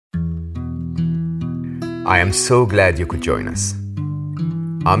I am so glad you could join us.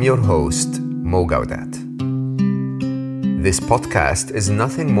 I'm your host, Mo Gaudat. This podcast is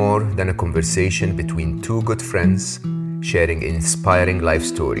nothing more than a conversation between two good friends sharing inspiring life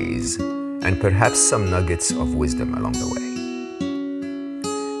stories and perhaps some nuggets of wisdom along the way.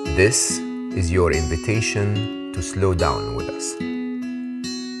 This is your invitation to slow down with us.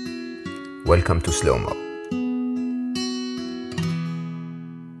 Welcome to Slow Mo.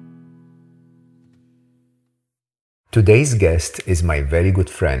 Today's guest is my very good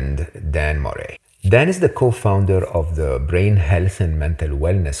friend, Dan Murray. Dan is the co-founder of the brain health and mental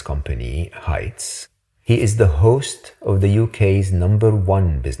wellness company, Heights. He is the host of the UK's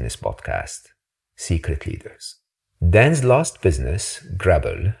 #1 business podcast, Secret Leaders. Dan's last business,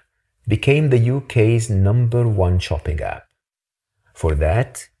 Grabble, became the UK's #1 shopping app. For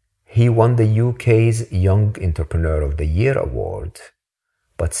that, he won the UK's Young Entrepreneur of the Year award.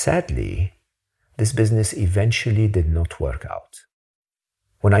 But sadly, this business eventually did not work out.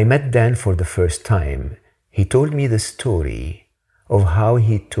 When I met Dan for the first time, he told me the story of how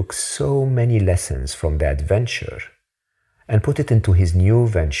he took so many lessons from that venture and put it into his new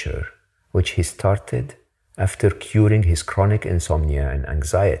venture, which he started after curing his chronic insomnia and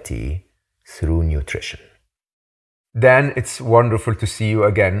anxiety through nutrition. Dan, it's wonderful to see you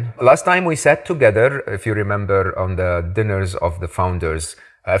again. Last time we sat together, if you remember, on the dinners of the founders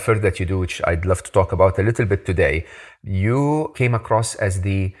effort that you do, which I'd love to talk about a little bit today, you came across as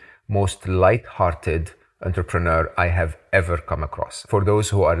the most light-hearted entrepreneur I have ever come across. For those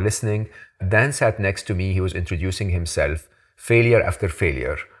who are listening, Dan sat next to me. He was introducing himself, failure after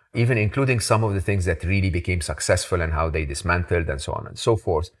failure, even including some of the things that really became successful and how they dismantled and so on and so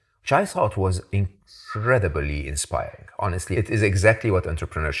forth, which I thought was incredibly inspiring. Honestly, it is exactly what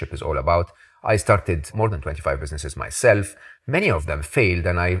entrepreneurship is all about. I started more than 25 businesses myself. Many of them failed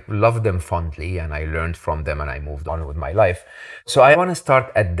and I loved them fondly and I learned from them and I moved on with my life. So I want to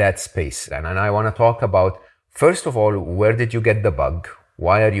start at that space and I want to talk about, first of all, where did you get the bug?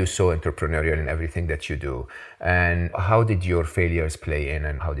 Why are you so entrepreneurial in everything that you do? And how did your failures play in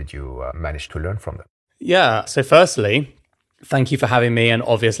and how did you manage to learn from them? Yeah, so firstly, thank you for having me. And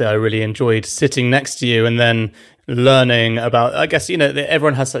obviously, I really enjoyed sitting next to you and then learning about, I guess,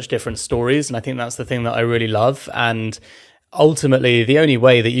 everyone has such different stories. And I think that's the thing that I really love. And ultimately, the only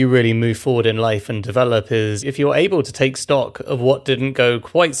way that you really move forward in life and develop is if you're able to take stock of what didn't go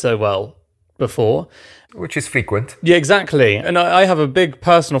quite so well before. Which is frequent. Yeah, exactly. And I have a big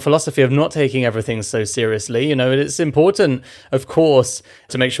personal philosophy of not taking everything so seriously. It's important, of course,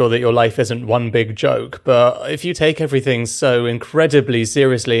 to make sure that your life isn't one big joke. But if you take everything so incredibly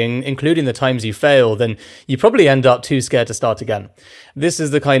seriously, including the times you fail, then you probably end up too scared to start again. This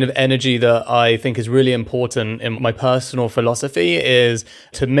is the kind of energy that I think is really important in my personal philosophy, is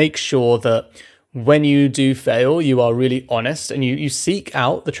to make sure that when you do fail, you are really honest and you seek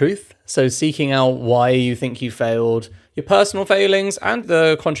out the truth. So seeking out why you think you failed, your personal failings and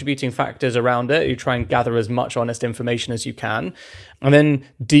the contributing factors around it. You try and gather as much honest information as you can, and then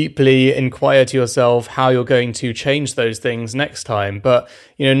deeply inquire to yourself how you're going to change those things next time. But,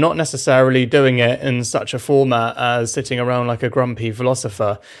 not necessarily doing it in such a format as sitting around like a grumpy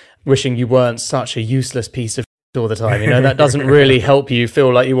philosopher, wishing you weren't such a useless piece of all the time. That doesn't really help you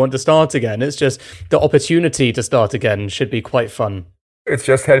feel like you want to start again. It's just the opportunity to start again should be quite fun. It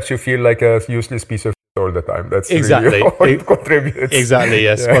just helps you feel like a useless piece of all the time. That's exactly really how it contributes. Exactly,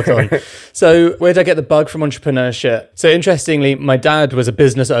 yes, spot on. So where did I get the bug from entrepreneurship? So interestingly, my dad was a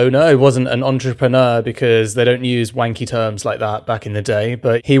business owner. He wasn't an entrepreneur because they don't use wanky terms like that back in the day,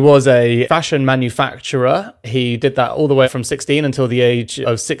 but he was a fashion manufacturer. He did that all the way from 16 until the age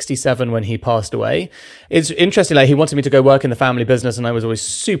of 67 when he passed away. It's interesting, he wanted me to go work in the family business and I was always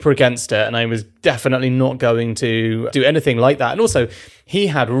super against it and I was definitely not going to do anything like that. And also, he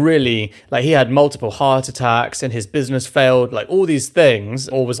had he had multiple heart attacks and his business failed, all these things,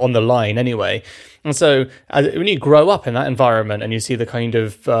 all was on the line anyway. And so when you grow up in that environment and you see the kind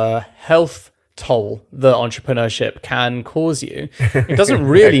of health toll that entrepreneurship can cause you, it doesn't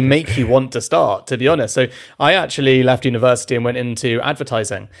really make you want to start, to be honest. So I actually left university and went into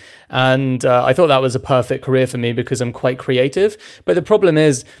advertising. And I thought that was a perfect career for me because I'm quite creative. But the problem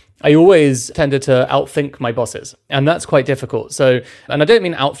is, I always tended to outthink my bosses, and that's quite difficult. So, and I don't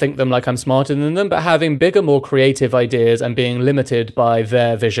mean outthink them like I'm smarter than them, but having bigger, more creative ideas and being limited by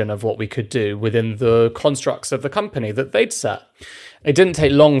their vision of what we could do within the constructs of the company that they'd set. It didn't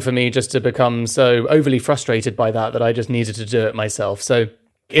take long for me just to become so overly frustrated by that I just needed to do it myself. So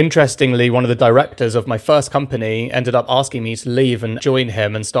interestingly, one of the directors of my first company ended up asking me to leave and join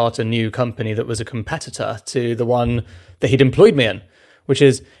him and start a new company that was a competitor to the one that he'd employed me in, which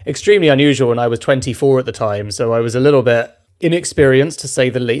is extremely unusual. And I was 24 at the time, so I was a little bit inexperienced, to say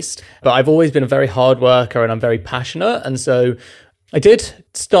the least. But I've always been a very hard worker and I'm very passionate. And so I did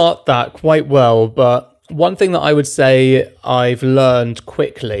start that quite well. But one thing that I would say I've learned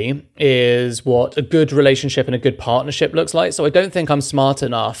quickly is what a good relationship and a good partnership looks like. So I don't think I'm smart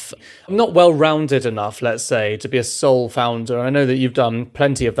enough. I'm not well-rounded enough, let's say, to be a sole founder. And I know that you've done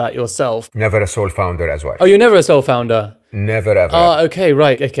plenty of that yourself. Never a sole founder as well. Oh, you're never a sole founder? Never ever. Okay,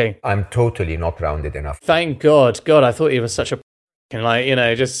 right, okay. I'm totally not rounded enough. Thank God. God, I thought you were such a like, you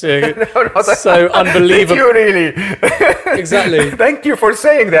know, just no, so unbelievable. Did you really? Exactly. Thank you for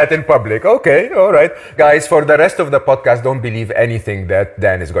saying that in public. Okay, all right. Guys, for the rest of the podcast, don't believe anything that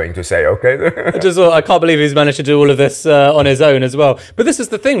Dan is going to say, okay? I can't believe he's managed to do all of this on his own as well. But this is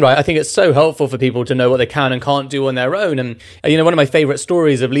the thing, right? I think it's so helpful for people to know what they can and can't do on their own. And, you know, one of my favorite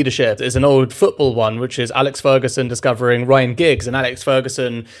stories of leadership is an old football one, which is Alex Ferguson discovering Ryan Giggs. And Alex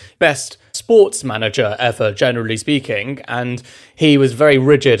Ferguson, best sports manager ever, generally speaking. And he was very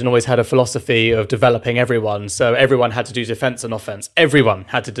rigid and always had a philosophy of developing everyone. So everyone had to do defense and offense. Everyone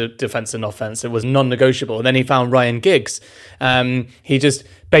had to do defense and offense. It was non-negotiable. And then he found Ryan Giggs. He just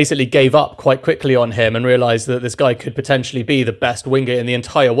basically gave up quite quickly on him and realized that this guy could potentially be the best winger in the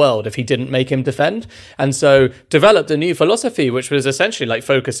entire world if he didn't make him defend. And so developed a new philosophy, which was essentially like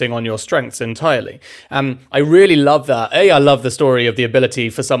focusing on your strengths entirely. I really love that. I love the story of the ability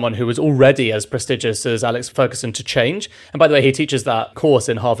for someone who was already as prestigious as Alex Ferguson to change. And by the way, he teaches that course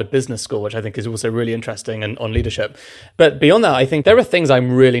in Harvard Business School, which I think is also really interesting and on leadership. But beyond that, I think there are things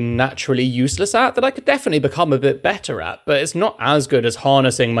I'm really naturally useless at that I could definitely become a bit better at, but it's not as good as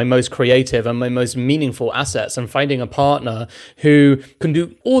harnessing my most creative and my most meaningful assets and finding a partner who can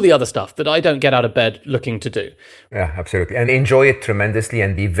do all the other stuff that I don't get out of bed looking to do. Yeah, absolutely. And enjoy it tremendously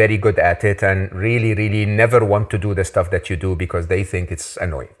and be very good at it and really, really never want to do the stuff that you do because they think it's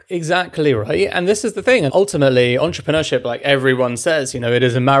annoying. Exactly right. And this is the thing. And ultimately, entrepreneurship, like everyone says, you know, it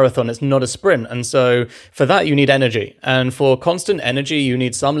is a marathon. It's not a sprint. And so for that, you need energy. And for constant energy, you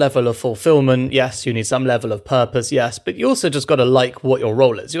need some level of fulfillment. Yes, you need some level of purpose. Yes. But you also just got to like what your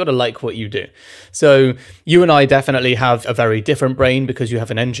role is. You got to like what you do. So you and I definitely have a very different brain because you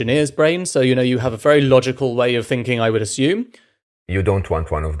have an engineer's brain. So, you know, you have a very logical way of thinking, I would assume. You don't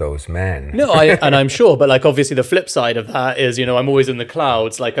want one of those, man. No, and I'm sure, but like obviously the flip side of that is, you know, I'm always in the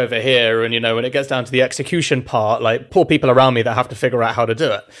clouds, like over here, and you know, when it gets down to the execution part, like poor people around me that have to figure out how to do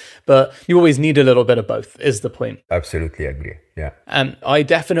it. But you always need a little bit of both, is the point. Absolutely agree. Yeah. And I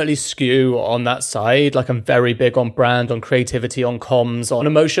definitely skew on that side. Like I'm very big on brand, on creativity, on comms, on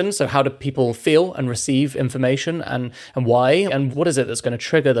emotion. So how do people feel and receive information and why? And what is it that's going to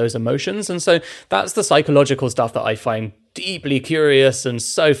trigger those emotions? And so that's the psychological stuff that I find deeply curious and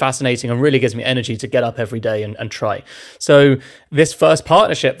so fascinating and really gives me energy to get up every day and try. So this first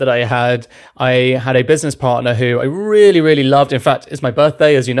partnership that I had a business partner who I really, really loved. In fact, it's my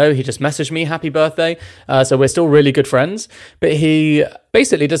birthday, as you know, he just messaged me, happy birthday. So we're still really good friends. But he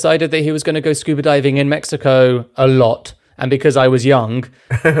basically decided that he was going to go scuba diving in Mexico a lot. And because I was young...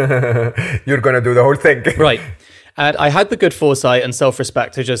 You're going to do the whole thing. Right. And I had the good foresight and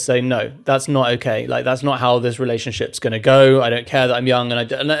self-respect to just say, no, that's not okay. Like, that's not how this relationship's going to go. I don't care that I'm young. And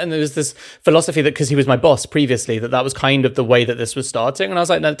there was this philosophy that because he was my boss previously, that was kind of the way that this was starting. And I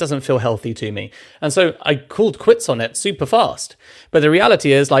was like, no, it doesn't feel healthy to me. And so I called quits on it super fast. But the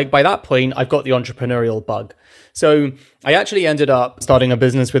reality is, like, by that point, I've got the entrepreneurial bug. So I actually ended up starting a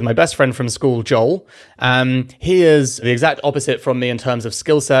business with my best friend from school, Joel. He is the exact opposite from me in terms of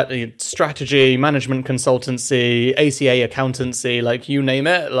skill set, strategy, management consultancy, ACA accountancy, like you name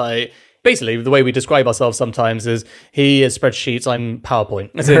it. Like basically the way we describe ourselves sometimes is he is spreadsheets, I'm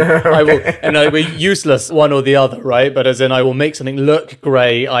PowerPoint. As in we're useless one or the other, right? But as in I will make something look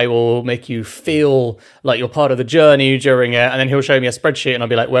great. I will make you feel like you're part of the journey during it. And then he'll show me a spreadsheet and I'll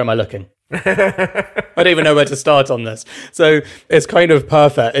be like, where am I looking? I don't even know where to start on this. So it's kind of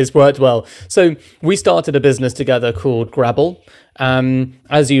perfect. It's worked well. So we started a business together called Grabble.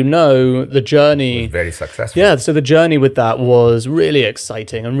 As you know, the journey was very successful. Yeah, so the journey with that was really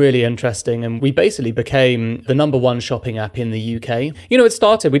exciting and really interesting, and we basically became the number one shopping app in the UK. You know, it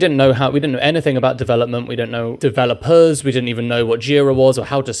started. We didn't know anything about development. We didn't know developers. We didn't even know what Jira was or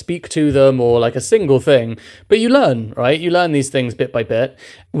how to speak to them or like a single thing. But you learn, right? You learn these things bit by bit.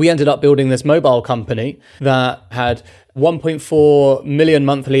 We ended up building this mobile company that had 1.4 million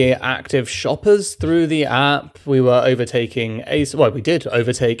monthly active shoppers through the app. We were overtaking we did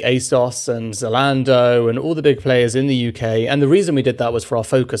overtake ASOS and Zalando and all the big players in the UK. And the reason we did that was for our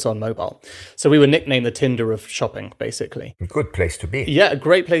focus on mobile. So we were nicknamed the Tinder of shopping, basically. Good place to be. Yeah, a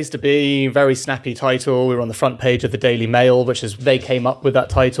great place to be. Very snappy title. We were on the front page of the Daily Mail, they came up with that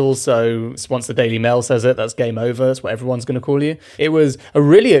title. So once the Daily Mail says it, that's game over. That's what everyone's going to call you. It was a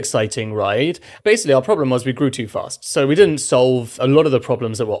really exciting ride. Basically, our problem was we grew too fast. So we didn't solve a lot of the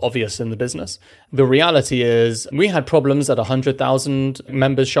problems that were obvious in the business. The reality is we had problems at 100,000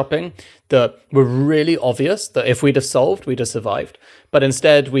 members shopping that were really obvious that if we'd have solved, we'd have survived. But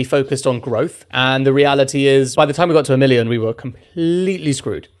instead, we focused on growth. And the reality is by the time we got to 1 million, we were completely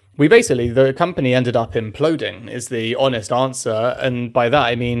screwed. The company ended up imploding is the honest answer. And by that,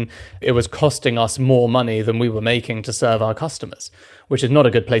 I mean, it was costing us more money than we were making to serve our customers, which is not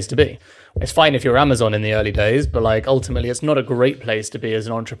a good place to be. It's fine if you're Amazon in the early days, but ultimately it's not a great place to be as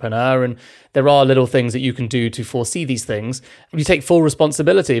an entrepreneur. And there are little things that you can do to foresee these things. We take full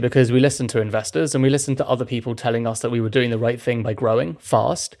responsibility because we listen to investors and we listen to other people telling us that we were doing the right thing by growing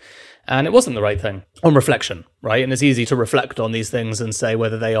fast. And it wasn't the right thing on reflection, right? And it's easy to reflect on these things and say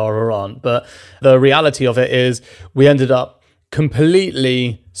whether they are or aren't. But the reality of it is we ended up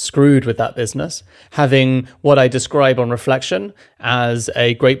completely screwed with that business, having what I describe on reflection as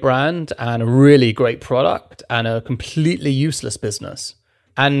a great brand and a really great product and a completely useless business.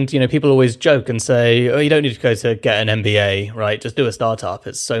 And, people always joke and say, oh, you don't need to go to get an MBA, right? Just do a startup.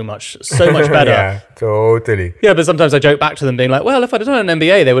 It's so much better. Yeah, totally. Yeah, but sometimes I joke back to them being like, well, if I'd done an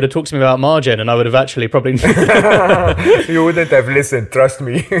MBA, they would have talked to me about margin and I would have actually probably... You wouldn't have listened, trust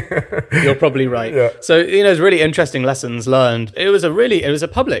me. You're probably right. Yeah. So, it's really interesting lessons learned. It was a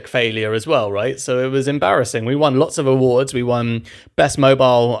public failure as well, right? So it was embarrassing. We won lots of awards. We won Best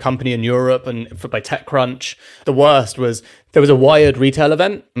Mobile Company in Europe by TechCrunch. The worst was there was a Wired retail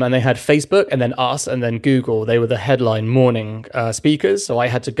event and they had Facebook and then us and then Google. They were the headline morning speakers. So I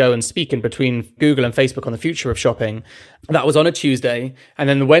had to go and speak in between Google and Facebook on the future of shopping. That was on a Tuesday. And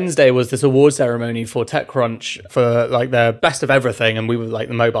then the Wednesday was this award ceremony for TechCrunch for their best of everything. And we were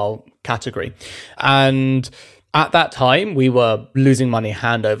the mobile category. And at that time, we were losing money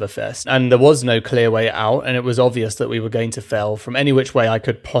hand over fist and there was no clear way out. And it was obvious that we were going to fail from any which way I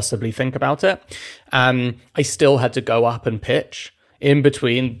could possibly think about it. I still had to go up and pitch in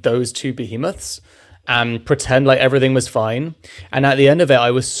between those two behemoths and pretend like everything was fine. And at the end of it,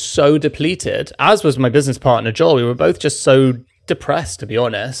 I was so depleted, as was my business partner, Joel. We were both just so depressed, to be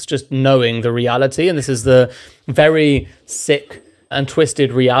honest, just knowing the reality. And this is the very sick and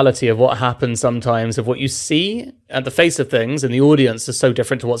twisted reality of what happens sometimes, of what you see at the face of things, and the audience is so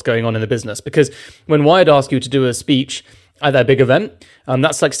different to what's going on in the business. Because when Wired ask you to do a speech at their big event,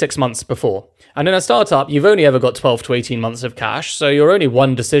 that's 6 months before. And in a startup, you've only ever got 12 to 18 months of cash, so you're only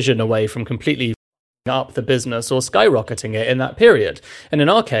one decision away from completely up the business or skyrocketing it in that period. And in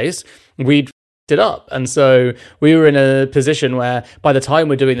our case, we'd it up. And so we were in a position where by the time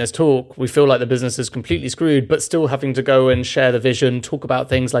we're doing this talk, we feel like the business is completely screwed, but still having to go and share the vision, talk about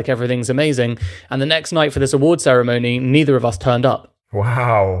things like everything's amazing. And the next night for this award ceremony, neither of us turned up.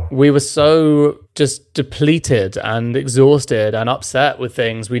 Wow. We were so just depleted and exhausted and upset with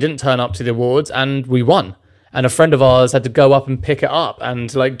things. We didn't turn up to the awards and we won. And a friend of ours had to go up and pick it up and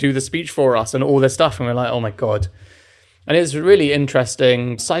do the speech for us and all this stuff. And we're like, oh my God. And it's a really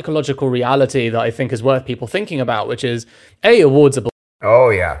interesting psychological reality that I think is worth people thinking about, which is awards are Oh,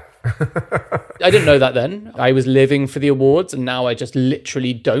 yeah. I didn't know that then. I was living for the awards and now I just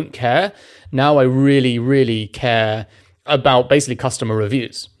literally don't care. Now I really, really care about basically customer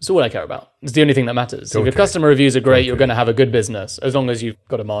reviews. It's all I care about. It's the only thing that matters. Totally. If your customer reviews are great, you're going to have a good business as long as you've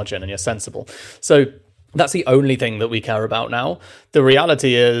got a margin and you're sensible. So that's the only thing that we care about now. The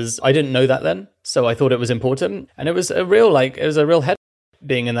reality is I didn't know that then, so I thought it was important. And it was a real head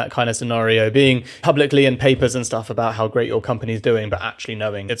being in that kind of scenario, being publicly in papers and stuff about how great your company's doing, but actually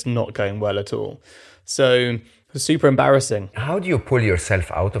knowing it's not going well at all. So it was super embarrassing. How do you pull yourself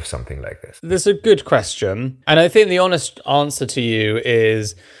out of something like this? That's a good question. And I think the honest answer to you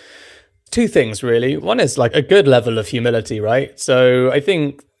is two things, really. One is a good level of humility, right? So I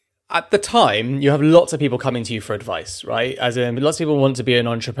think at the time, you have lots of people coming to you for advice, right? As in, lots of people want to be an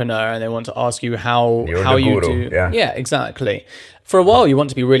entrepreneur and they want to ask you how you do. Yeah, exactly. For a while, you want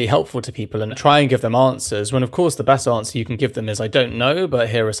to be really helpful to people and try and give them answers, when of course the best answer you can give them is, I don't know, but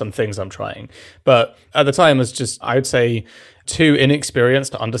here are some things I'm trying. But at the time, it was just, I would say, too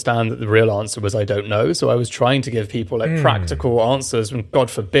inexperienced to understand that the real answer was I don't know. So I was trying to give people practical answers, and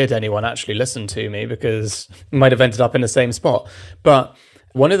God forbid anyone actually listened to me, because we might have ended up in the same spot. But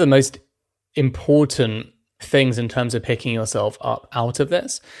one of the most important things in terms of picking yourself up out of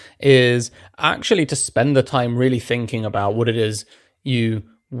this is actually to spend the time really thinking about what it is you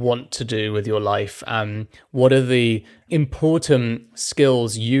want to do with your life and what are the important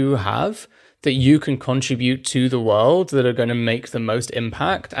skills you have that you can contribute to the world that are going to make the most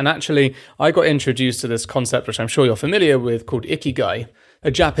impact. And actually, I got introduced to this concept, which I'm sure you're familiar with, called Ikigai,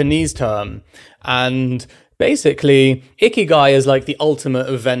 a Japanese term. And basically, Ikigai is like the ultimate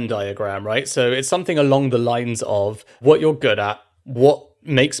Venn diagram, right? So it's something along the lines of what you're good at, what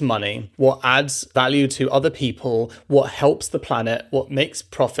makes money, what adds value to other people, what helps the planet, what makes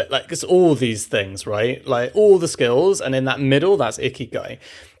profit. Like it's all these things, right? Like all the skills. And in that middle, that's Ikigai.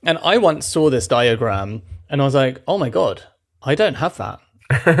 And I once saw this diagram and I was like, oh my God, I don't have that.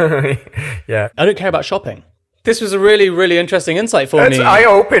 Yeah. I don't care about shopping. This was a really, really interesting insight for me. That's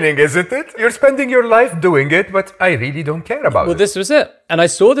eye-opening, isn't it? You're spending your life doing it, but I really don't care about it. Well, this was it. And I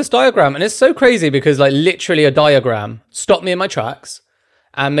saw this diagram and it's so crazy because like literally a diagram stopped me in my tracks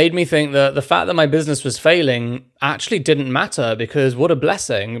and made me think that the fact that my business was failing actually didn't matter because what a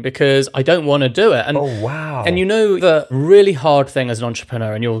blessing, because I don't want to do it. And, oh, wow. And you know, the really hard thing as an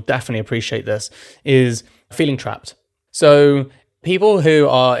entrepreneur, and you'll definitely appreciate this, is feeling trapped. So people who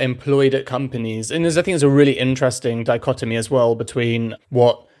are employed at companies, and I think there's a really interesting dichotomy as well between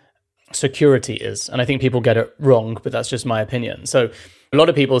what security is. And I think people get it wrong, but that's just my opinion. So a lot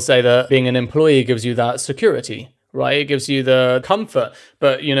of people say that being an employee gives you that security, right? It gives you the comfort.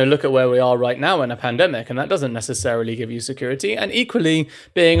 But, you know, look at where we are right now in a pandemic, and that doesn't necessarily give you security. And equally,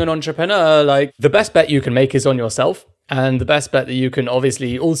 being an entrepreneur, like the best bet you can make is on yourself. And the best bet that you can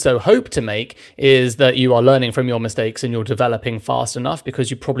obviously also hope to make is that you are learning from your mistakes and you're developing fast enough, because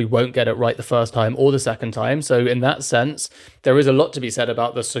you probably won't get it right the first time or the second time. So in that sense, there is a lot to be said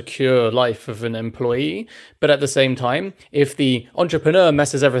about the secure life of an employee. But at the same time, if the entrepreneur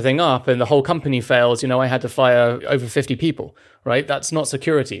messes everything up and the whole company fails, you know, I had to fire over 50 people, right? That's not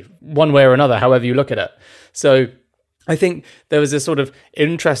security one way or another, however you look at it. So I think there was this sort of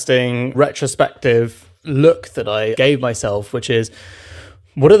interesting retrospective look that I gave myself, which is,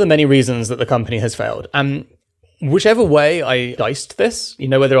 what are the many reasons that the company has failed? And whichever way I diced this, you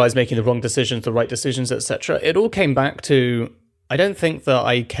know, whether I was making the wrong decisions, the right decisions, etc., it all came back to, I don't think that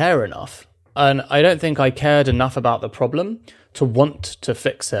I care enough. And I don't think I cared enough about the problem to want to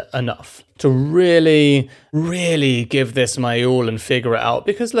fix it enough, to really, really give this my all and figure it out.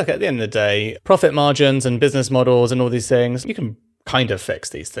 Because look, at the end of the day, profit margins and business models and all these things, you can kind of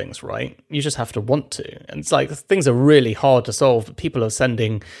fix these things, right? You just have to want to. And it's like, things are really hard to solve, but people are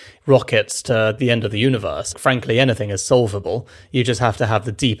sending rockets to the end of the universe. Frankly, anything is solvable. You just have to have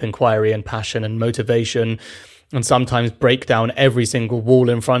the deep inquiry and passion and motivation, and sometimes break down every single wall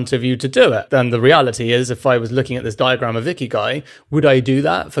in front of you to do it. Then the reality is, if I was looking at this diagram of Ikigai, would I do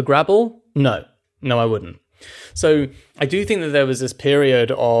that for Grabble? No, I wouldn't. So I do think that there was this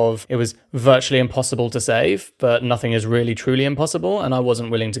period of, it was virtually impossible to save, but nothing is really truly impossible. And I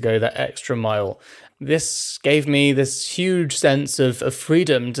wasn't willing to go that extra mile. This gave me this huge sense of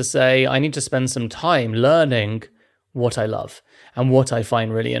freedom to say, I need to spend some time learning what I love and what I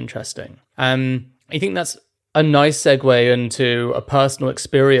find really interesting. I think that's a nice segue into a personal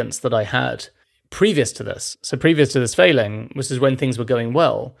experience that I had previous to this. So previous to this failing, which is when things were going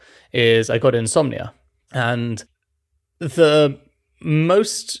well, is I got insomnia. And the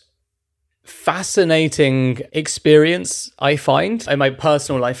most fascinating experience I find in my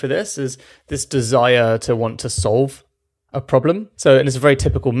personal life for this is this desire to want to solve a problem. So, and it's a very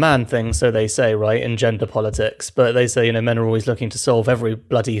typical man thing, so they say, right, in gender politics, but they say, you know, men are always looking to solve every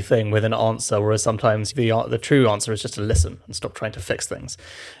bloody thing with an answer, whereas sometimes the true answer is just to listen and stop trying to fix things.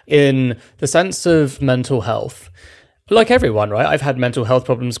 In the sense of mental health, like everyone, right? I've had mental health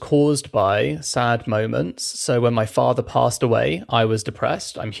problems caused by sad moments. So when my father passed away, I was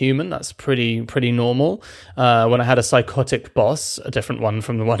depressed. I'm human. That's pretty normal. When I had a psychotic boss, a different one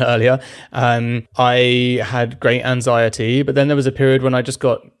from the one earlier, I had great anxiety. But then there was a period when I just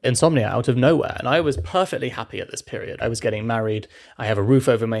got insomnia out of nowhere. And I was perfectly happy at this period. I was getting married. I have a roof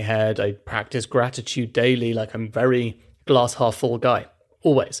over my head. I practice gratitude daily. Like, I'm very glass half full guy.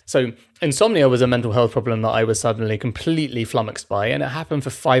 Always. So insomnia was a mental health problem that I was suddenly completely flummoxed by, and it happened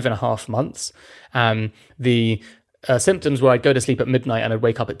for 5.5 months. The symptoms were I'd go to sleep at midnight and I'd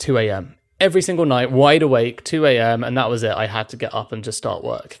wake up at 2 a.m. every single night, wide awake, 2 a.m. And that was it. I had to get up and just start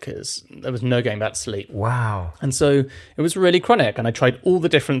work because there was no going back to sleep. Wow. And so it was really chronic, and I tried all the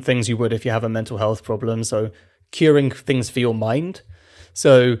different things you would if you have a mental health problem. So curing things for your mind.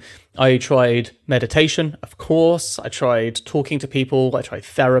 So I tried meditation, of course. I tried talking to people. I tried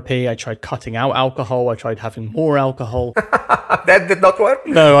therapy. I tried cutting out alcohol. I tried having more alcohol. That did not work?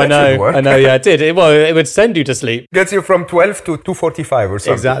 No, I know. Yeah, it did. It would send you to sleep. Gets you from 12 to 2:45 or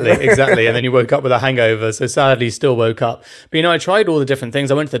something. Exactly. And then you woke up with a hangover. So sadly, still woke up. But, I tried all the different things.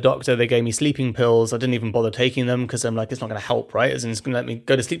 I went to the doctor. They gave me sleeping pills. I didn't even bother taking them because I'm like, it's not going to help, right? It's going to let me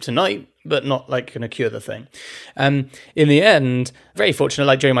go to sleep tonight, but not like going to cure the thing. In the end, very fortunate,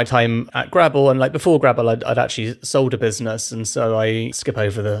 like during my time at Grabble and like before Grabble, I'd actually sold a business. And so I skip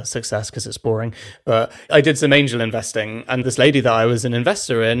over the success because it's boring. But I did some angel investing, and this lady that I was an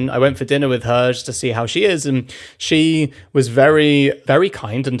investor in, I went for dinner with her just to see how she is. And she was very, very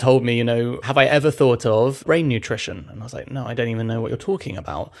kind and told me, have I ever thought of brain nutrition? And I was like, no, I don't even know what you're talking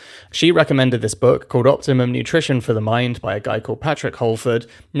about. She recommended this book called Optimum Nutrition for the Mind by a guy called Patrick Holford.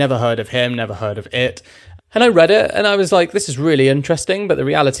 Never heard of him, never heard of it. And I read it and I was like, this is really interesting. But the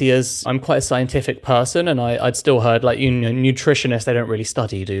reality is I'm quite a scientific person, and I'd still heard like, nutritionists, they don't really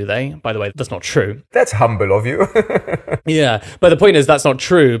study, do they? By the way, that's not true. That's humble of you. Yeah. But the point is that's not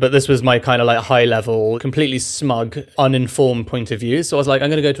true. But this was my kind of like high level, completely smug, uninformed point of view. So I was like, I'm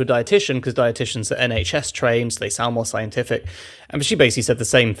going to go to a dietitian because dietitians are NHS trained. So they sound more scientific. And she basically said the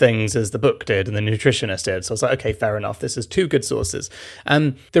same things as the book did and the nutritionist did. So I was like, okay, fair enough. This is two good sources.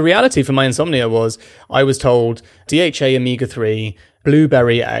 The reality for my insomnia was I was told DHA omega-3,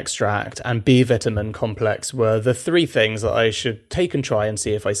 blueberry extract, and B vitamin complex were the three things that I should take and try and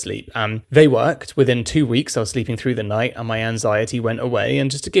see if I sleep. They worked. Within 2 weeks, I was sleeping through the night and my anxiety went away.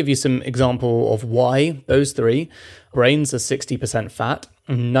 And just to give you some example of why those three, brains are 60% fat.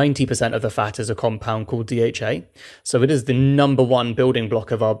 90% of the fat is a compound called DHA. So it is the number one building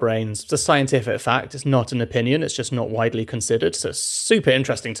block of our brains. It's a scientific fact. It's not an opinion. It's just not widely considered. So it's super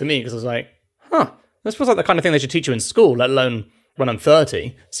interesting to me because I was like, this feels like the kind of thing they should teach you in school, let alone when I'm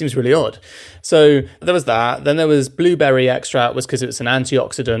 30. Seems really odd. So there was that. Then there was blueberry extract, was because it's an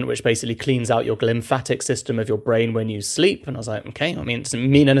antioxidant, which basically cleans out your lymphatic system of your brain when you sleep. And I was like, okay, it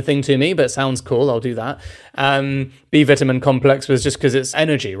doesn't mean anything to me, but it sounds cool. I'll do that. B vitamin complex was just because it's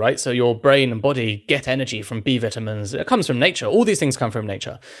energy, right? So your brain and body get energy from B vitamins. It comes from nature. All these things come from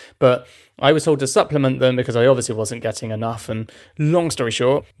nature. But I was told to supplement them because I obviously wasn't getting enough. And long story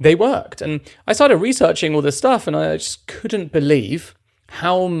short, they worked. And I started researching all this stuff and I just couldn't believe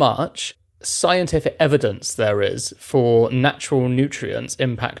how much scientific evidence there is for natural nutrients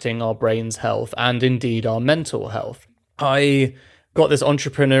impacting our brain's health and indeed our mental health. I got this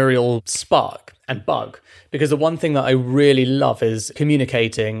entrepreneurial spark and bug because the one thing that I really love is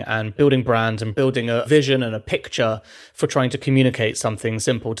communicating and building brand and building a vision and a picture for trying to communicate something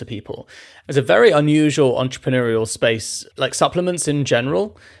simple to people. It's a very unusual entrepreneurial space, like supplements in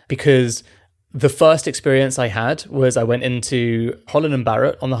general, because the first experience I had was I went into Holland &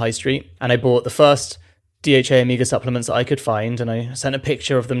 Barrett on the high street and I bought the first DHA Omega supplements that I could find, and I sent a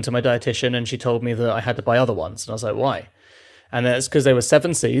picture of them to my dietitian and she told me that I had to buy other ones. And I was like, why? And it's because they were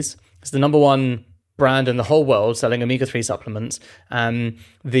 7Cs. It's the number one brand in the whole world selling omega-3 supplements.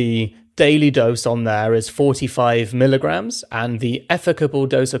 The daily dose on there is 45 milligrams, and the efficable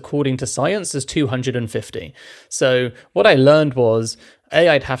dose according to science is 250. So what I learned was,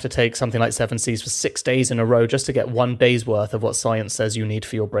 I'd have to take something like 7Cs for 6 days in a row just to get 1 day's worth of what science says you need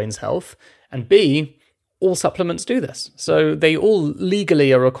for your brain's health. And B, all supplements do this. So they all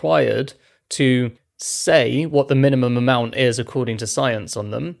legally are required to say what the minimum amount is according to science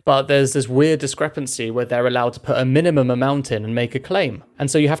on them, but there's this weird discrepancy where they're allowed to put a minimum amount in and make a claim. And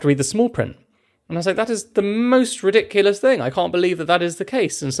so you have to read the small print. And I was like, that is the most ridiculous thing. I can't believe that that is the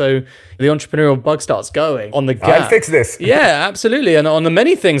case. And so the entrepreneurial bug starts going on the gap. I'll fix this. Yeah, absolutely. And on the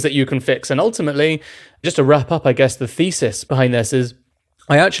many things that you can fix. And ultimately, just to wrap up, I guess the thesis behind this is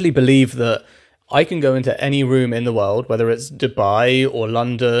I actually believe that I can go into any room in the world, whether it's Dubai or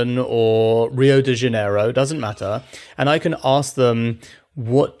London or Rio de Janeiro, doesn't matter. And I can ask them,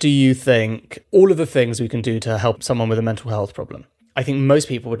 what do you think all of the things we can do to help someone with a mental health problem? I think most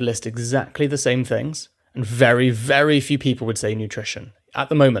people would list exactly the same things. And very, very few people would say nutrition at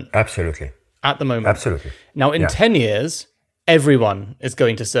the moment. Absolutely. At the moment. Absolutely. Now, in 10 years, everyone is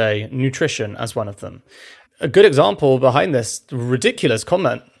going to say nutrition as one of them. A good example behind this ridiculous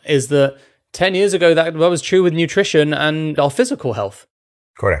comment is that 10 years ago, that was true with nutrition and our physical health.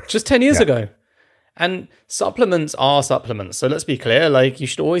 Correct. Just 10 years ago. And supplements are supplements. So let's be clear, like you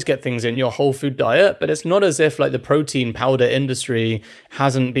should always get things in your whole food diet, but it's not as if like the protein powder industry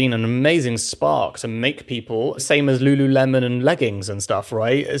hasn't been an amazing spark to make people, same as Lululemon and leggings and stuff,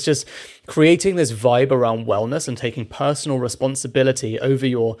 right? It's just creating this vibe around wellness and taking personal responsibility over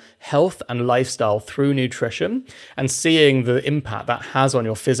your health and lifestyle through nutrition and seeing the impact that has on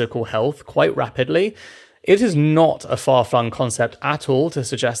your physical health quite rapidly. It is not a far-flung concept at all to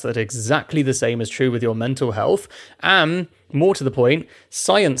suggest that exactly the same is true with your mental health. And more to the point,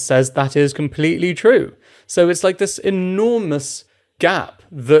 science says that is completely true. So it's like this enormous gap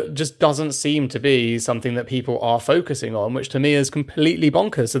that just doesn't seem to be something that people are focusing on, which to me is completely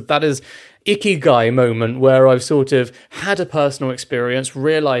bonkers. So that is ikigai moment where I've sort of had a personal experience,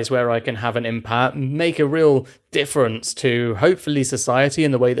 realized where I can have an impact, make a real difference to hopefully society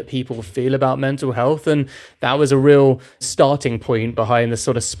and the way that people feel about mental health. And that was a real starting point behind the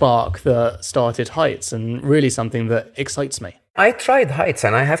sort of spark that started Heights, and really something that excites me. I tried Heights,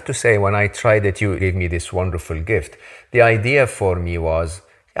 and I have to say, when I tried it, you gave me this wonderful gift. The idea for me was,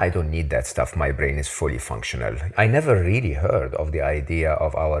 I don't need that stuff. My brain is fully functional. I never really heard of the idea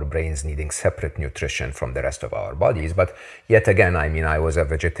of our brains needing separate nutrition from the rest of our bodies. But yet again, I mean, I was a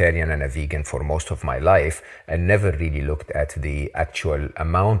vegetarian and a vegan for most of my life and never really looked at the actual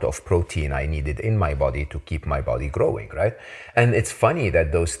amount of protein I needed in my body to keep my body growing, right? And it's funny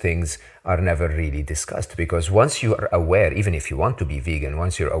that those things are never really discussed, because once you are aware, even if you want to be vegan,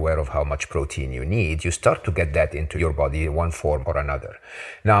 once you're aware of how much protein you need, you start to get that into your body in one form or another.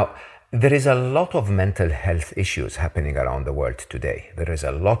 Now, there is a lot of mental health issues happening around the world today. There is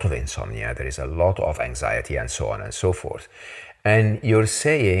a lot of insomnia, there is a lot of anxiety, and so on and so forth. And you're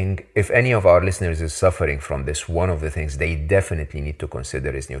saying if any of our listeners is suffering from this, one of the things they definitely need to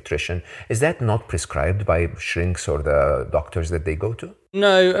consider is nutrition. Is that not prescribed by shrinks or the doctors that they go to?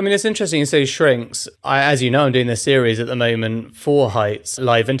 No, I mean, it's interesting you say shrinks. As you know, I'm doing this series at the moment for Heights,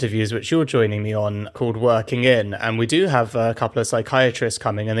 live interviews, which you're joining me on, called Working In. And we do have a couple of psychiatrists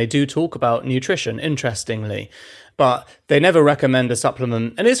coming, and they do talk about nutrition, interestingly. But they never recommend a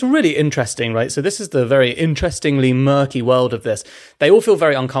supplement. And it's really interesting, right? So this is the very interestingly murky world of this. They all feel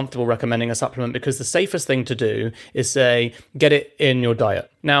very uncomfortable recommending a supplement because the safest thing to do is say, get it in your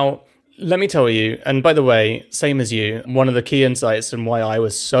diet. Now, let me tell you, and by the way, same as you, one of the key insights and why I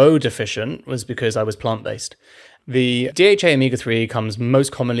was so deficient was because I was plant-based. The DHA omega-3 comes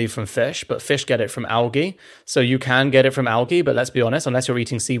most commonly from fish, but fish get it from algae. So you can get it from algae, but let's be honest, unless you're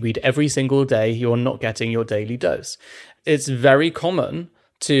eating seaweed every single day, you're not getting your daily dose. It's very common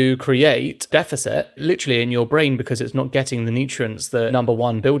to create deficit literally in your brain because it's not getting the nutrients, the number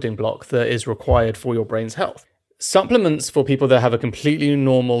one building block that is required for your brain's health. Supplements for people that have a completely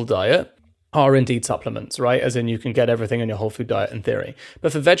normal diet are indeed supplements, right? As in you can get everything in your whole food diet in theory.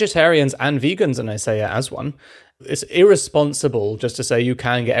 But for vegetarians and vegans, and I say it as one, it's irresponsible just to say you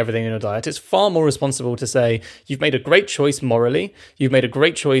can get everything in your diet. It's far more responsible to say you've made a great choice morally, you've made a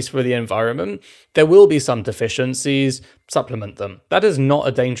great choice for the environment, there will be some deficiencies, supplement them. That is not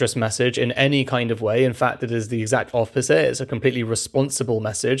a dangerous message in any kind of way. In fact, it is the exact opposite. It's a completely responsible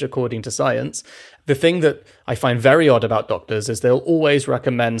message according to science. The thing that I find very odd about doctors is they'll always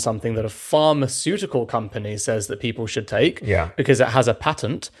recommend something that a pharmaceutical company says that people should take because it has a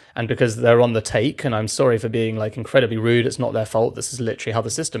patent and because they're on the take. And I'm sorry for being like incredibly rude. It's not their fault. This is literally how the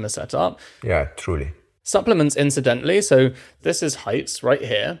system is set up. Yeah, truly. Supplements, incidentally. So this is Heights right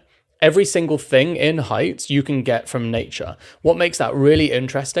here. Every single thing in Heights you can get from nature. What makes that really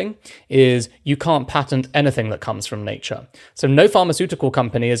interesting is you can't patent anything that comes from nature. So no pharmaceutical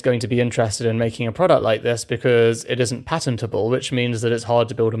company is going to be interested in making a product like this because it isn't patentable, which means that it's hard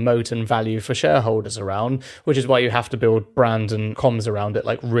to build a moat and value for shareholders around, which is why you have to build brand and comms around it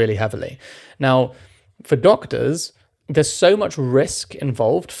like really heavily. Now, for doctors, there's so much risk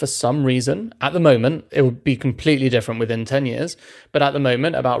involved for some reason. At the moment, it will be completely different within 10 years. But at the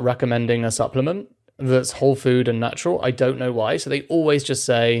moment, about recommending a supplement that's whole food and natural, I don't know why. So they always just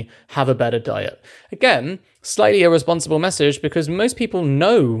say, have a better diet. Again, slightly irresponsible message because most people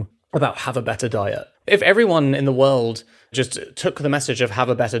know about have a better diet. If everyone in the world just took the message of have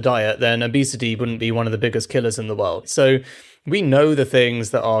a better diet, then obesity wouldn't be one of the biggest killers in the world. So we know the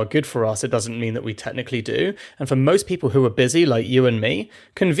things that are good for us. It doesn't mean that we technically do. And for most people who are busy, like you and me,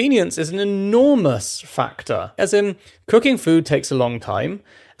 convenience is an enormous factor. As in, cooking food takes a long time.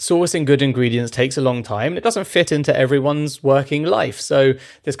 Sourcing good ingredients takes a long time. It doesn't fit into everyone's working life. So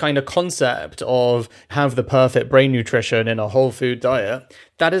this kind of concept of have the perfect brain nutrition in a whole food diet,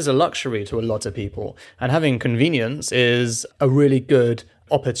 that is a luxury to a lot of people. And having convenience is a really good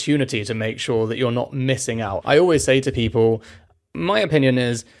opportunity to make sure that you're not missing out. I always say to people, my opinion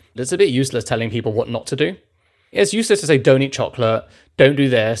is It's a bit useless telling people what not to do. It's useless to say, don't eat chocolate, don't do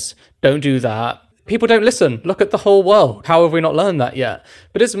this, don't do that. People don't listen. Look at the whole world. How have we not learned that yet?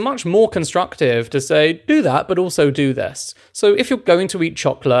 But it's much more constructive to say, do that, but also do this. So if you're going to eat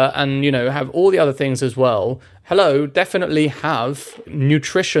chocolate and, have all the other things as well, definitely have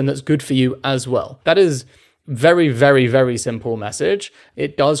nutrition that's good for you as well. That is very, very, very simple message.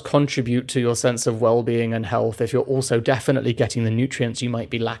 It does contribute to your sense of well-being and health if you're also definitely getting the nutrients you might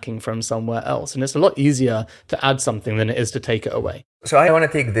be lacking from somewhere else. And it's a lot easier to add something than it is to take it away. So I want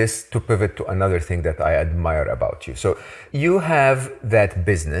to take this to pivot to another thing that I admire about you. So you have that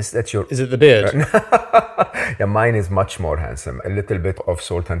business that's your... Is it the beard? Yeah, mine is much more handsome. A little bit of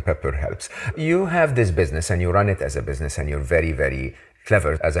salt and pepper helps. You have this business and you run it as a business and you're very, very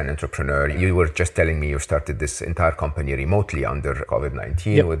clever as an entrepreneur. You were just telling me you started this entire company remotely under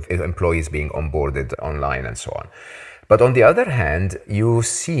COVID-19 with employees being onboarded online and so on. But on the other hand, you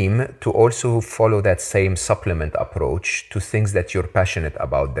seem to also follow that same supplement approach to things that you're passionate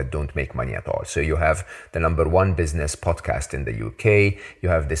about that don't make money at all. So you have the #1 business podcast in the UK. You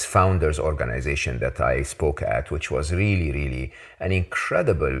have this founders organization that I spoke at, which was really, really an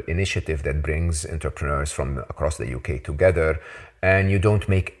incredible initiative that brings entrepreneurs from across the UK together. And you don't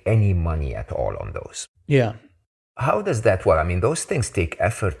make any money at all on those. Yeah. How does that work? I mean, those things take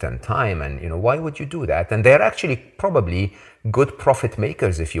effort and time, and why would you do that? And they're actually probably good profit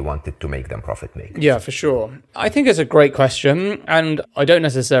makers if you wanted to make them profit makers. Yeah, for sure. I think it's a great question, and I don't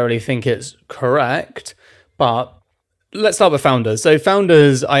necessarily think it's correct, but let's start with founders. So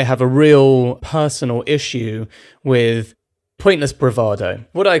founders, I have a real personal issue with pointless bravado.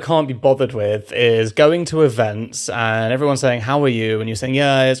 What I can't be bothered with is going to events and everyone saying, how are you? And you're saying,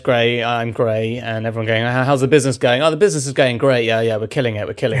 yeah, it's great, I'm great. And everyone going, how's the business going? Oh, the business is going great. Yeah, we're killing it.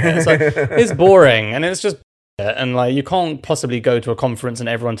 It's like, it's boring. And it's just, and like, you can't possibly go to a conference and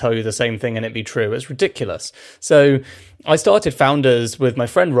everyone tell you the same thing and it be true. It's ridiculous. So I started Founders with my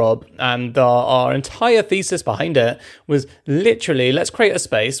friend Rob, and our entire thesis behind it was literally, let's create a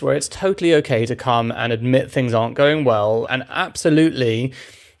space where it's totally okay to come and admit things aren't going well. And absolutely,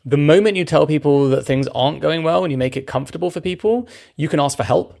 the moment you tell people that things aren't going well and you make it comfortable for people, you can ask for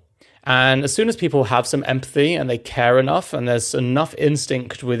help. And as soon as people have some empathy and they care enough and there's enough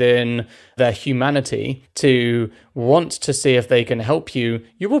instinct within their humanity to want to see if they can help you,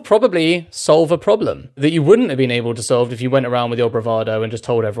 you will probably solve a problem that you wouldn't have been able to solve if you went around with your bravado and just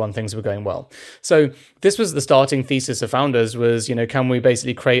told everyone things were going well. So this was the starting thesis of Founders was, can we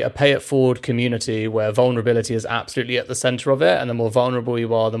basically create a pay it forward community where vulnerability is absolutely at the center of it? And the more vulnerable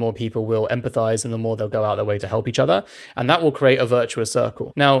you are, the more people will empathize and the more they'll go out their way to help each other. And that will create a virtuous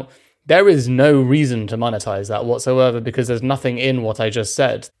circle. Now, there is no reason to monetize that whatsoever because there's nothing in what I just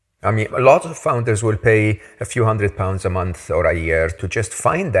said. I mean, a lot of founders will pay a few £100 a month or a year to just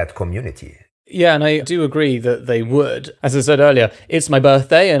find that community. Yeah, and I do agree that they would. As I said earlier, it's my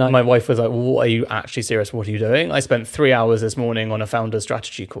birthday, and my wife was like, well, are you actually serious? What are you doing? I spent 3 hours this morning on a founder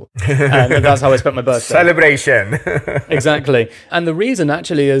strategy call. And that's how I spent my birthday. Celebration. Exactly. And the reason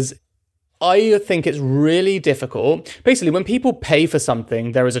actually is, I think it's really difficult. Basically, when people pay for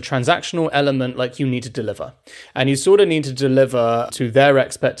something, there is a transactional element like you need to deliver. And you sort of need to deliver to their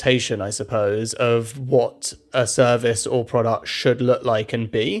expectation, I suppose, of what a service or product should look like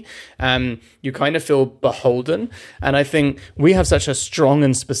and be. You kind of feel beholden. And I think we have such a strong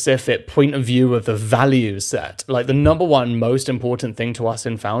and specific point of view of the value set. Like the #1 most important thing to us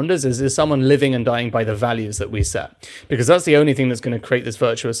in Founders is someone living and dying by the values that we set. Because that's the only thing that's going to create this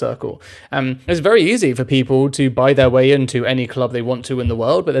virtuous circle. It's very easy for people to buy their way into any club they want to in the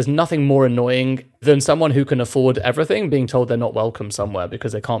world, but there's nothing more annoying than someone who can afford everything being told they're not welcome somewhere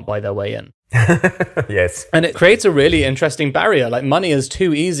because they can't buy their way in. Yes. And it creates a really interesting barrier. Like money is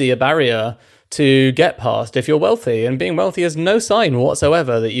too easy a barrier to get past if you're wealthy, and being wealthy is no sign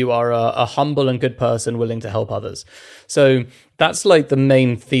whatsoever that you are a humble and good person willing to help others. So that's like the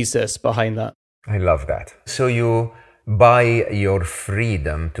main thesis behind that. I love that. So you buy your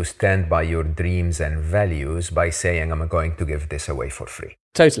freedom to stand by your dreams and values by saying, I'm going to give this away for free.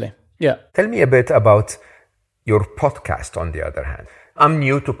 Totally. Yeah. Tell me a bit about your podcast, on the other hand. I'm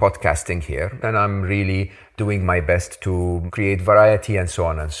new to podcasting here, and I'm really doing my best to create variety and so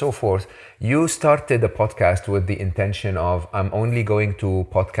on and so forth. You started the podcast with the intention of, I'm only going to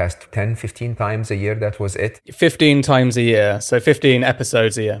podcast 10, 15 times a year. That was it? 15 times a year. So 15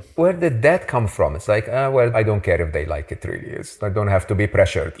 episodes a year. Where did that come from? It's like, well, I don't care if they like it really. I don't have to be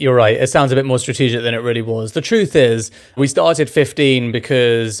pressured. You're right. It sounds a bit more strategic than it really was. The truth is, we started 15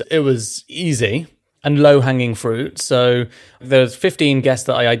 because it was easy. and low-hanging fruit. So there's 15 guests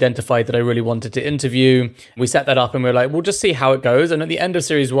that I identified that I really wanted to interview. We set that up and we were like, we'll just see how it goes. And at the end of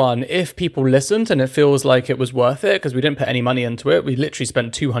series 1, if people listened and it feels like it was worth it, because we didn't put any money into it, we literally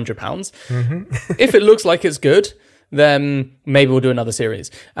spent £200. Mm-hmm. If it looks like it's good, then maybe we'll do another series.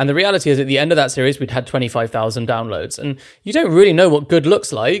 And the reality is at the end of that series, we'd had 25,000 downloads. And you don't really know what good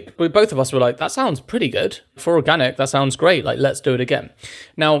looks like. But both of us were like, that sounds pretty good. For organic, that sounds great. Like, let's do it again.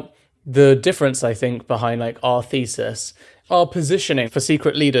 Now, the difference, I think, behind like our thesis, our positioning for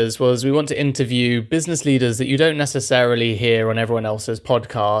Secret Leaders was we want to interview business leaders that you don't necessarily hear on everyone else's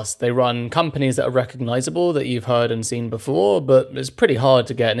podcast. They run companies that are recognizable, that you've heard and seen before, but it's pretty hard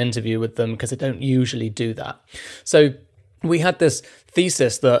to get an interview with them because they don't usually do that. So we had this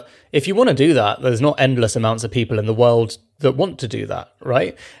thesis that if you want to do that, there's not endless amounts of people in the world that want to do that,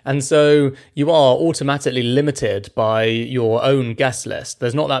 right? And so you are automatically limited by your own guest list.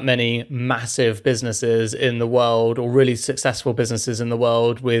 There's not that many massive businesses in the world or really successful businesses in the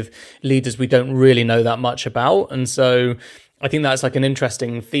world with leaders we don't really know that much about. And so I think that's like an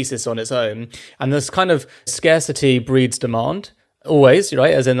interesting thesis on its own. And this kind of scarcity breeds demand. Always,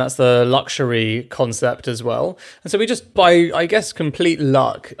 right? As in that's the luxury concept as well. And so we just, by, I guess, complete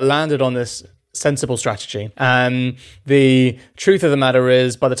luck, landed on this sensible strategy. And the truth of the matter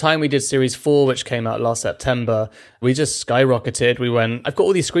is, by the time we did series 4, which came out last September, we just skyrocketed. We went, I've got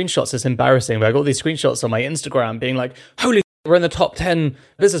all these screenshots, it's embarrassing, but I got all these screenshots on my Instagram being like, holy, we're in the top 10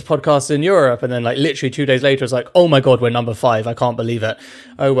 business podcasts in Europe. And then like literally 2 days later, it's like, oh my God, we're number 5. I can't believe it.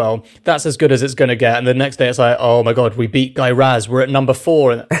 Oh, well, that's as good as it's going to get. And the next day it's like, oh my God, we beat Guy Raz. We're at number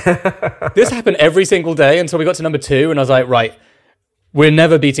 4. And this happened every single day until we got to number 2. And I was like, right, we're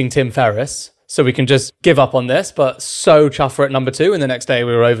never beating Tim Ferriss. So we can just give up on this, but so chuffed we're at number 2. And the next day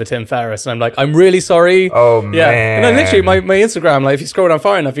we were over Tim Ferriss. And I'm like, I'm really sorry. Oh, man. And then literally my Instagram, like if you scroll down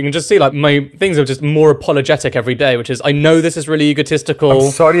far enough, you can just see like my things are just more apologetic every day, which is, I know this is really egotistical.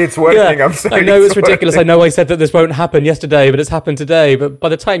 I'm sorry it's working. Yeah, I'm sorry. I know it's ridiculous. I know I said that this won't happen yesterday, but it's happened today. But by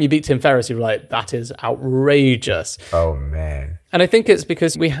the time you beat Tim Ferriss, you're like, that is outrageous. Oh, man. And I think it's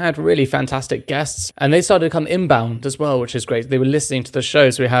because we had really fantastic guests and they started to come inbound as well, which is great. They were listening to the show.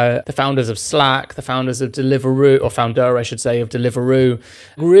 So we had the founders of Slack, the founders of Deliveroo, or founder, I should say, of Deliveroo,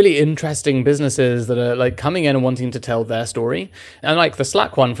 really interesting businesses that are like coming in and wanting to tell their story. And like the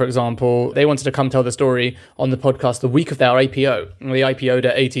Slack one, for example, they wanted to come tell the story on the podcast the week of their IPO. And they IPO'd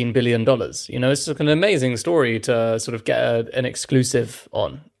at $18 billion. You know, it's like an amazing story to sort of get an exclusive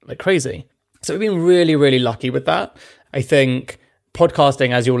on, like crazy. So we've been really, really lucky with that. I think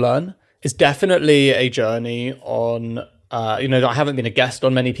podcasting, as you'll learn, is definitely a journey on, I haven't been a guest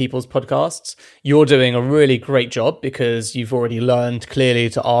on many people's podcasts. You're doing a really great job because you've already learned clearly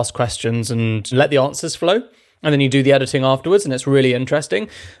to ask questions and let the answers flow. And then you do the editing afterwards, and it's really interesting.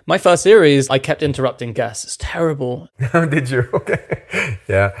 My first series, I kept interrupting guests. It's terrible. Did you? Okay.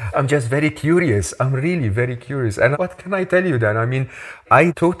 Yeah. I'm just very curious. I'm really very curious. And what can I tell you then? I mean,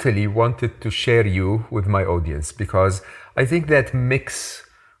 I totally wanted to share you with my audience because I think that mix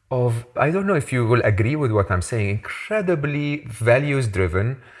of, I don't know if you will agree with what I'm saying, incredibly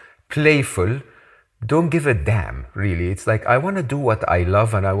values-driven, playful, don't give a damn, really. It's like, I want to do what I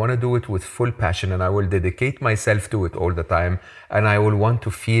love and I want to do it with full passion and I will dedicate myself to it all the time and I will want to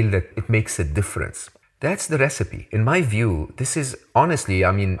feel that it makes a difference. That's the recipe. In my view, this is honestly,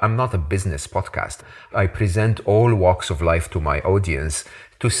 I mean, I'm not a business podcast. I present all walks of life to my audience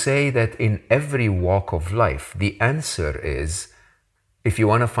to say that in every walk of life, the answer is, if you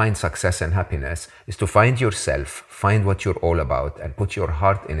want to find success and happiness, is to find yourself, find what you're all about and put your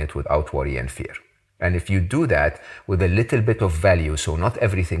heart in it without worry and fear. And if you do that with a little bit of value, so not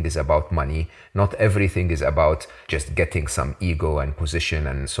everything is about money, not everything is about just getting some ego and position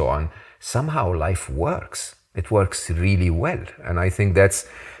and so on, somehow life works. It works really well. And I think that's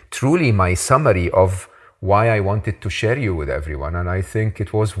truly my summary of why I wanted to share you with everyone. And I think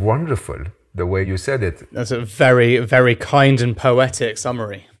it was wonderful the way you said it. That's a very, very kind and poetic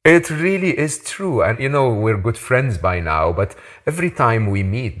summary. It really is true. And, we're good friends by now, but every time we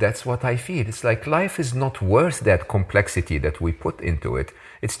meet, that's what I feel. It's like life is not worth that complexity that we put into it.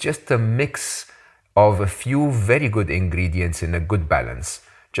 It's just a mix of a few very good ingredients in a good balance.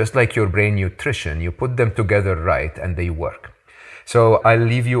 Just like your brain nutrition, you put them together right and they work. So I'll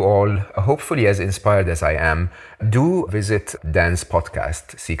leave you all, hopefully as inspired as I am. Do visit Dan's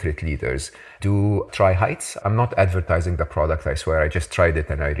podcast, Secret Leaders. Do try Heights. I'm not advertising the product, I swear. I just tried it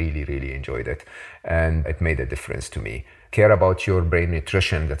and I really, really enjoyed it. And it made a difference to me. care about your brain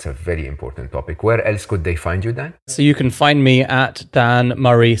nutrition. That's a very important topic. Where else could they find you, Dan? So you can find me at Dan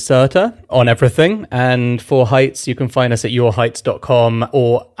Murray Serta on everything. And for Heights, you can find us at yourheights.com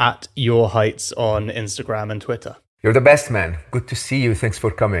or at yourheights on Instagram and Twitter. You're the best, man. Good to see you. Thanks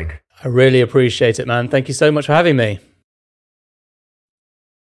for coming. I really appreciate it, man. Thank you so much for having me.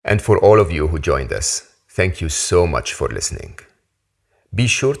 And for all of you who joined us, thank you so much for listening. Be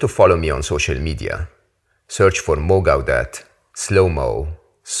sure to follow me on social media. Search for Mo Gaudat, Slow Mo,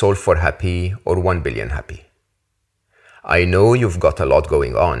 Solve for Happy, or 1 Billion Happy. I know you've got a lot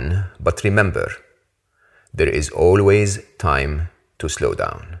going on, but remember, there is always time to slow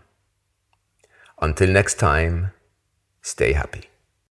down. Until next time, stay happy.